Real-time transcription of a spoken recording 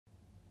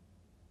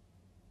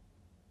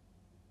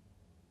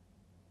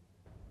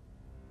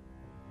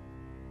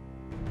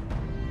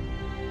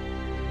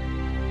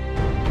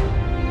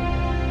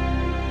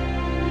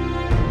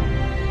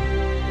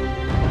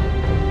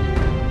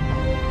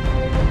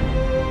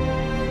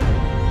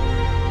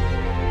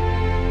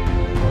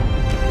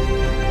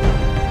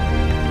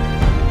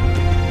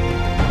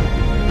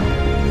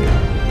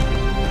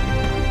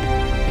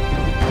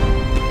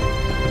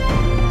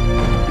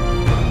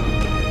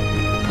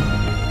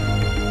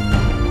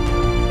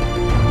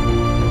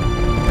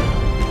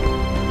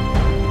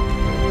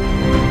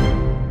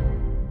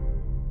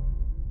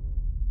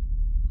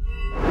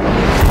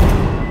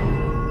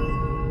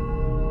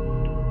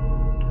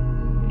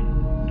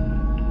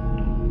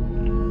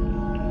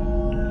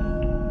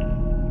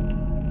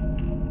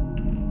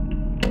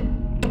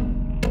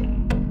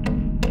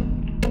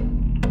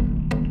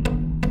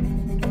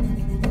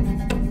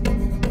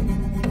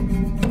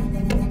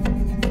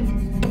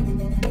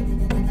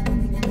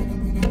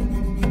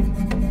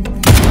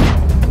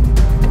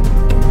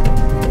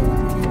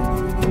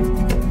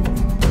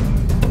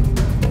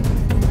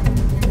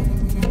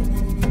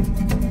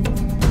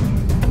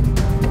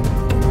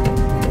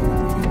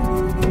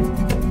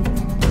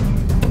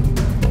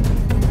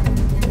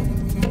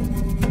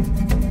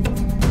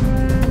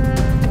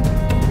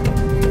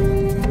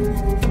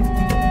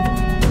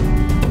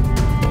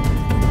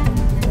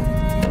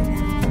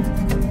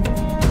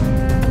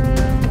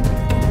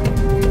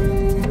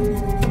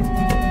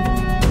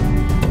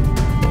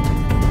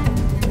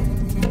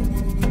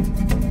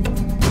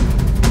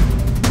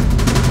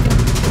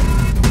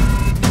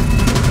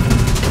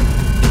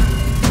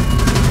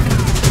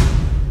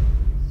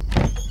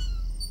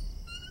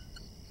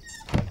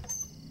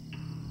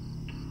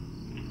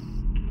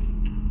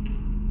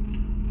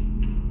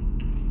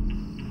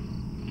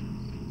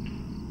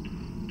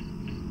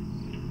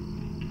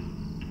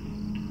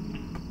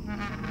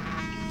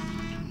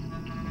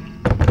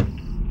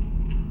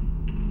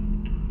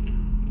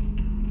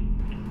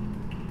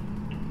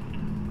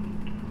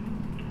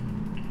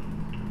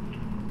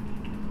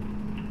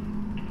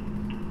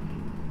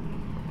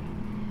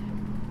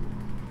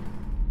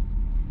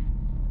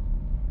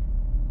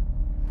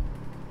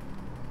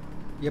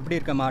எப்படி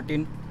இருக்க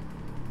மார்ட்டின்?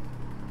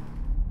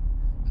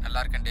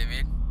 நல்லா இருக்கேன்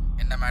டேவிட்.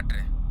 என்ன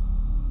மேட்ரு?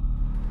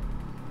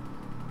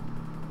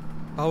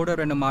 பவுடர்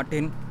வேணும்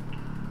மார்ட்டின்,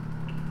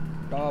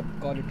 டாப்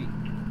குவாலிட்டி.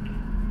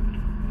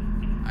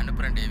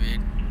 அனுப்புகிறேன்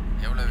டேவிட்.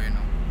 எவ்வளோ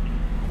வேணும்?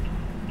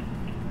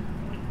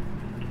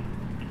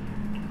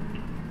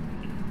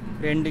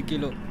 2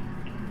 கிலோ.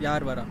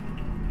 யார் வரா?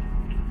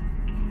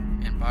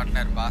 என்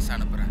பார்ட்னர் பாஸ்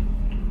அனுப்புகிறேன்.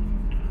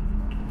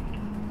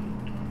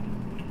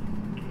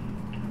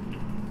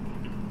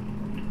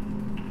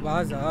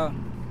 வாஸா?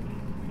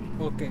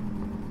 ஓகே,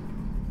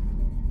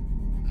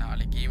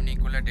 நாளைக்கு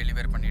ஈவினிங்குள்ளே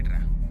டெலிவர்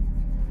பண்ணிடுறேன்.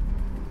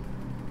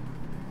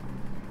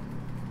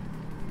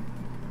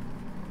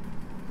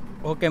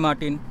 ஓகே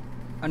மார்ட்டின்,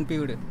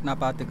 அனுப்பிவிடு,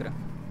 நான் பார்த்துக்கிறேன்.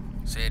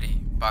 சரி,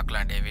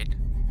 பார்க்கலாம் டேவிட்.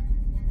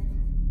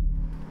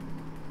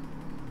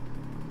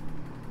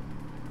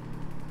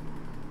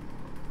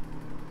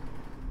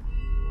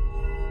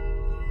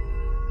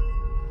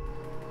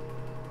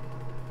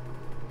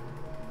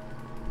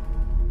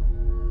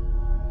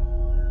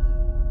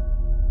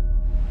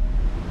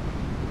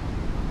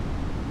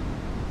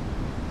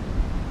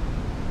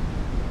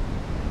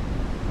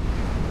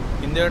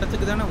 இந்த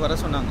இடத்துக்கு தானே வர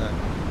சொன்னாங்க,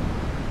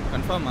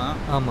 கன்ஃபார்மா?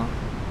 ஆமாம்.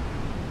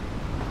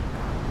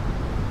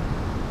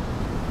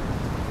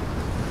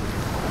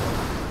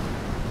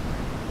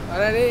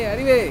 அரே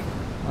அறிவே.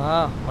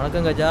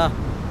 வணக்கம் கஜா.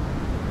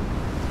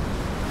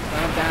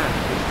 வணக்கம்.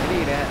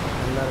 அறிகிற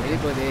நல்லா வெளி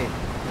போகுது.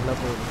 நல்லா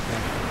போகுது.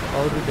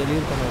 பவுட்ரு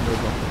டெலிவரி பண்ண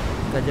வந்திருக்கோம்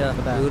கஜா.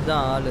 இவர்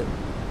தான் ஆள்.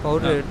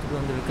 பவுட்ரு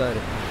எடுத்துகிட்டு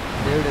வந்துருக்காரு.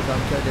 டேவிடை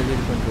காமிச்சா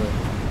டெலிவரி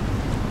பண்ணுவார்.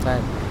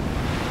 சார்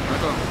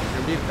வணக்கம்,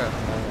 எப்படி இருக்கா?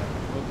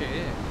 ஓகே,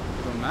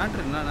 இப்போ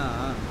மேட்ரு என்னன்னா,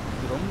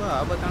 இது ரொம்ப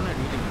ஆபத்தான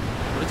டீலிங்.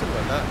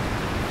 பிடிச்சிருக்காடா?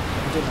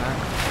 கொஞ்சம்ண்ணா.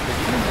 இந்த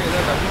டீலிங்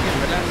ஏதாவது டபுள்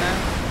விளையாடினேன்,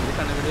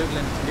 இதுக்கான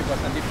வீடியோக்களை கண்டிப்பாக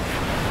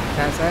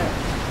சந்திப்பேன். சார்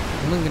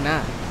உண்மைங்கண்ணா,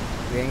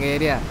 இது எங்கள்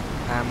ஏரியா,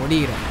 நான்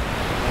முடிக்கிறேன்.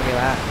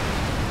 ஓகேவா?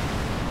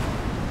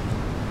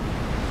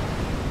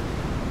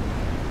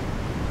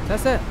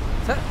 சார் சார்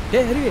சார்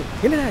டேய் அறிவே,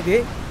 என்னடா இது?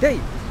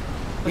 டேய்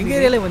எங்கள்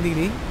ஏரியாவில் வந்தீங்க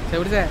நீ? சார்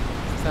எப்படி சார்?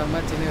 சார்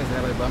மாதிரி சின்ன வயசு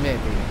சார் பாம்பே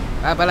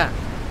எடுத்துக்கிறேன். பலாம்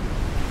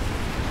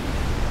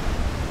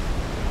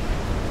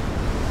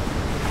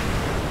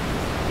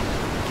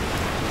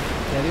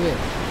அறிவே.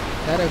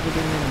 சாரை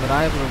கூட்டிட்டு நம்ம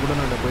ராயபுரம்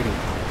குடனோட போயிடு.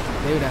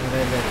 டேவிட் அங்கே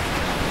தான் இருக்காரு.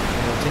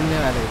 எனக்கு சின்ன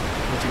வேலை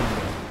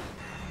வச்சுக்கோங்க.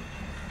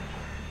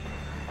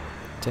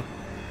 சரி.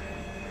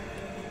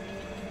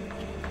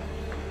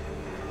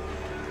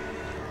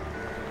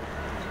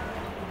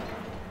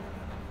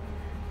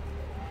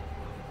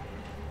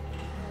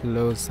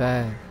 ஹலோ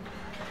சார்,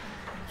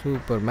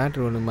 சூப்பர்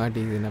மேட்ரு ஒன்று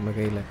மாட்டிக்குது நம்ம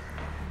கையில்.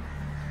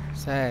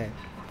 சார்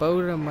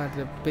பவுடரை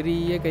மாத்திர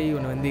பெரிய கை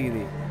ஒன்று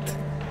வந்துக்குது.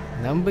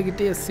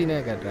 நம்மக்கிட்டே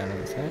சீனாக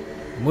காட்டுறானுங்க சார்.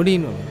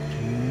 முடியணும்,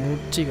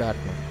 முடிச்சு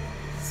காட்டணும்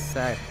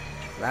சார்.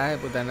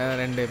 ராயபுத்தான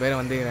 2 பேரும்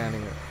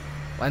வந்துக்கிறானுங்க.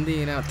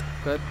 வந்தீங்கன்னா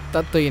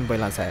தத்துவின்னு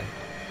போயிடலாம் சார்.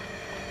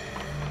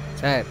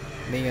 சார்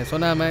நீங்கள்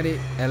சொன்ன மாதிரி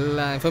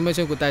எல்லா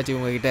இன்ஃபர்மேஷன் குத்தாச்சு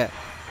உங்ககிட்ட.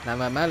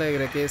 நம்ம மேலே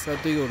இருக்கிற கேஸை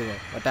தூக்கி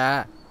விடுவோம். பட்டா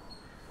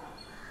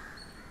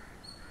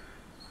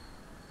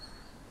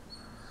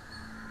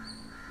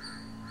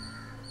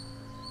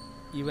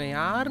இவன்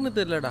யாருன்னு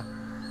தெரியலடா.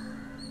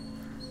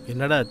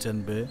 என்னடா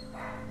அன்பு?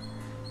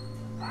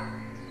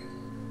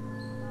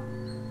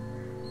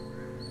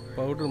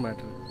 Powder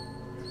matter.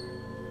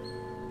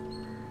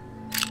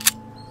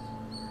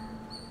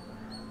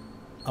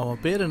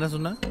 அவன் பேர் என்ன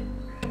சொன்ன?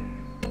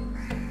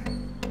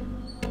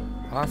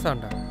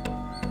 ஆசாண்டா.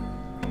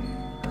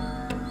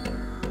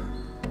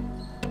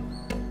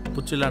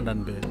 புச்சிலாண்டா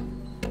அன்பு.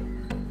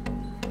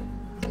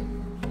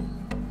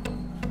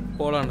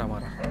 போலாண்டா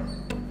மாறா.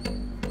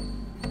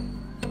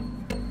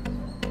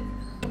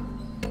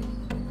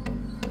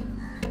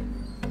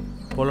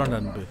 போலாண்டா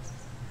அன்பு.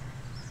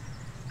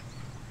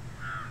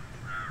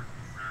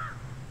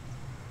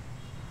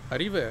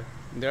 அறிவு,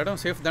 இந்த இடம்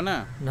சேஃப் தானே?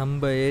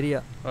 நம்ம ஏரியா.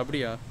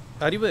 அப்படியா?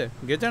 அறிவு,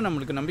 கெஜா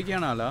நம்மளுக்கு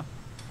நம்பிக்கையான ஆளா?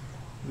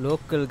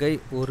 லோக்கல் கை,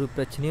 ஒரு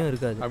பிரச்சனையும்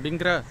இருக்காது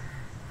அப்படிங்கிற.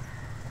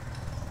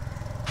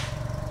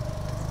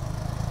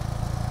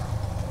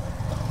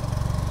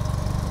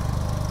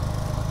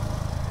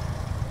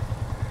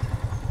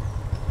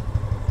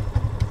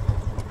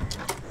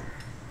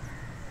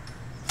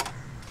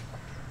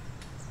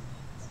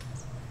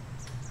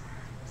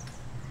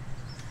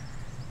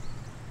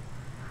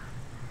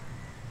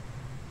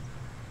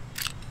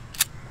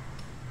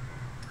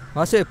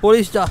 வாசே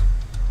போலீஸ்டா.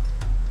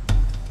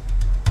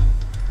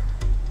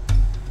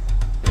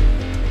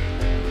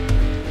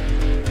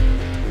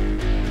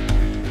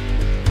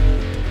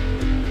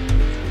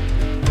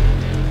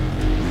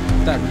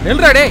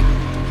 நில்றா டேய்.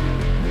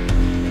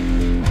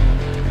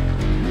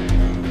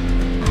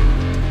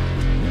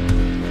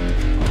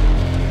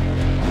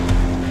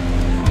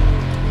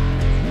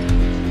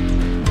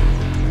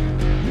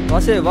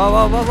 வாசே வா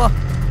வா வா வா.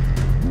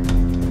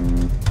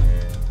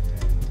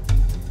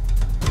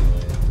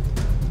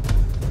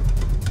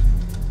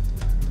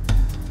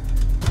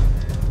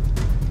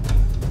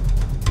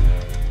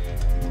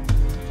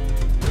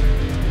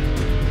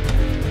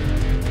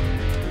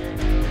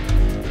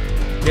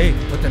 டேய்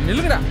ஒருத்தர்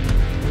நில்லுங்கடா.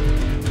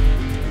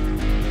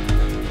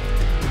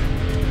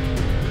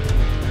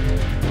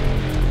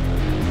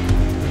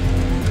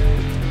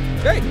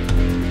 ஏய்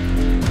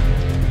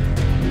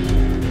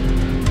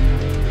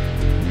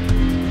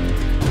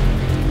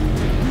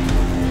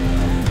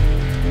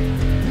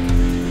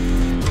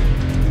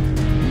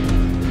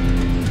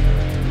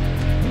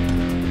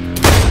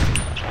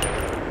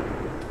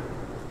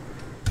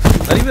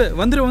அறிவு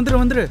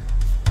வந்துரு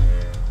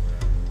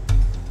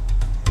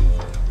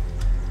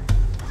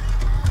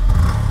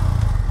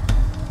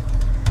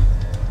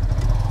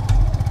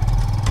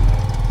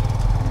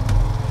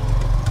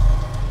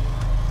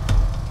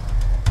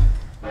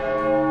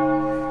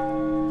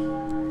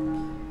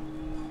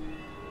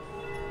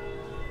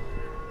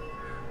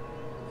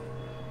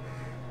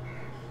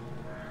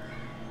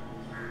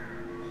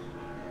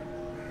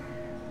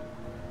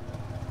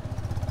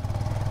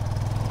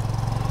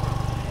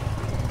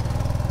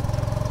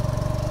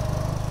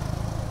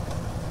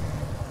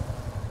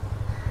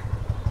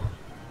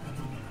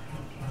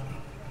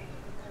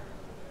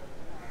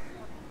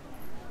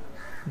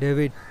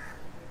டேவிட்,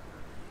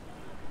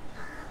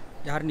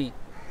 யார் நீ?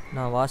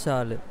 நான் வாசா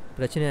ஆள்.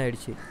 பிரச்சனை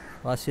ஆயிடுச்சு.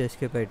 வாசி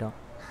எஸ்கேப் ஆகிட்டான்.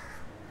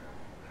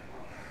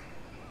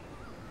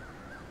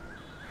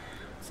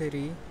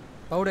 சரி,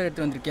 பவுடர்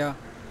எடுத்து வந்திருக்கியா?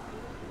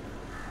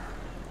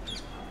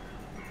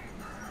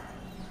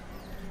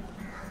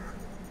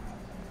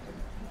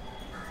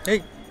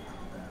 ஏய்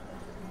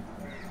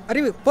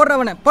அறிவு, போடுறா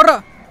அவனை, போடுறா.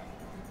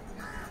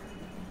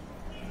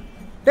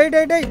 டேய்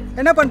டேய் டேய்,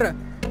 என்ன பண்ற?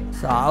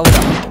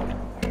 சாவுடா.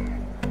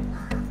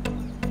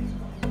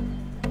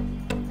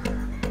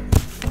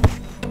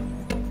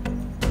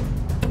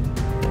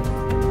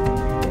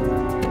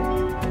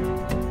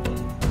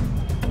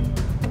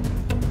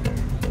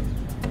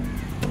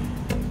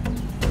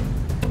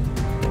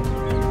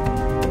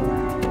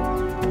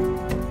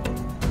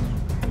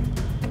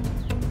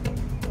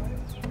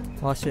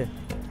 வாஷு,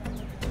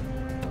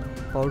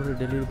 பவுடர்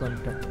டெலிவரி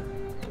பண்ணிட்டேன்.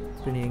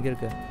 இப்போ நீ எங்கே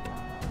இருக்க?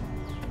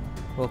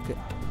 ஓகே.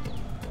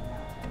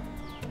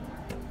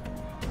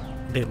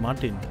 டே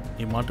மார்ட்டின்,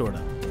 நீ மாட்டு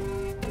வாடா.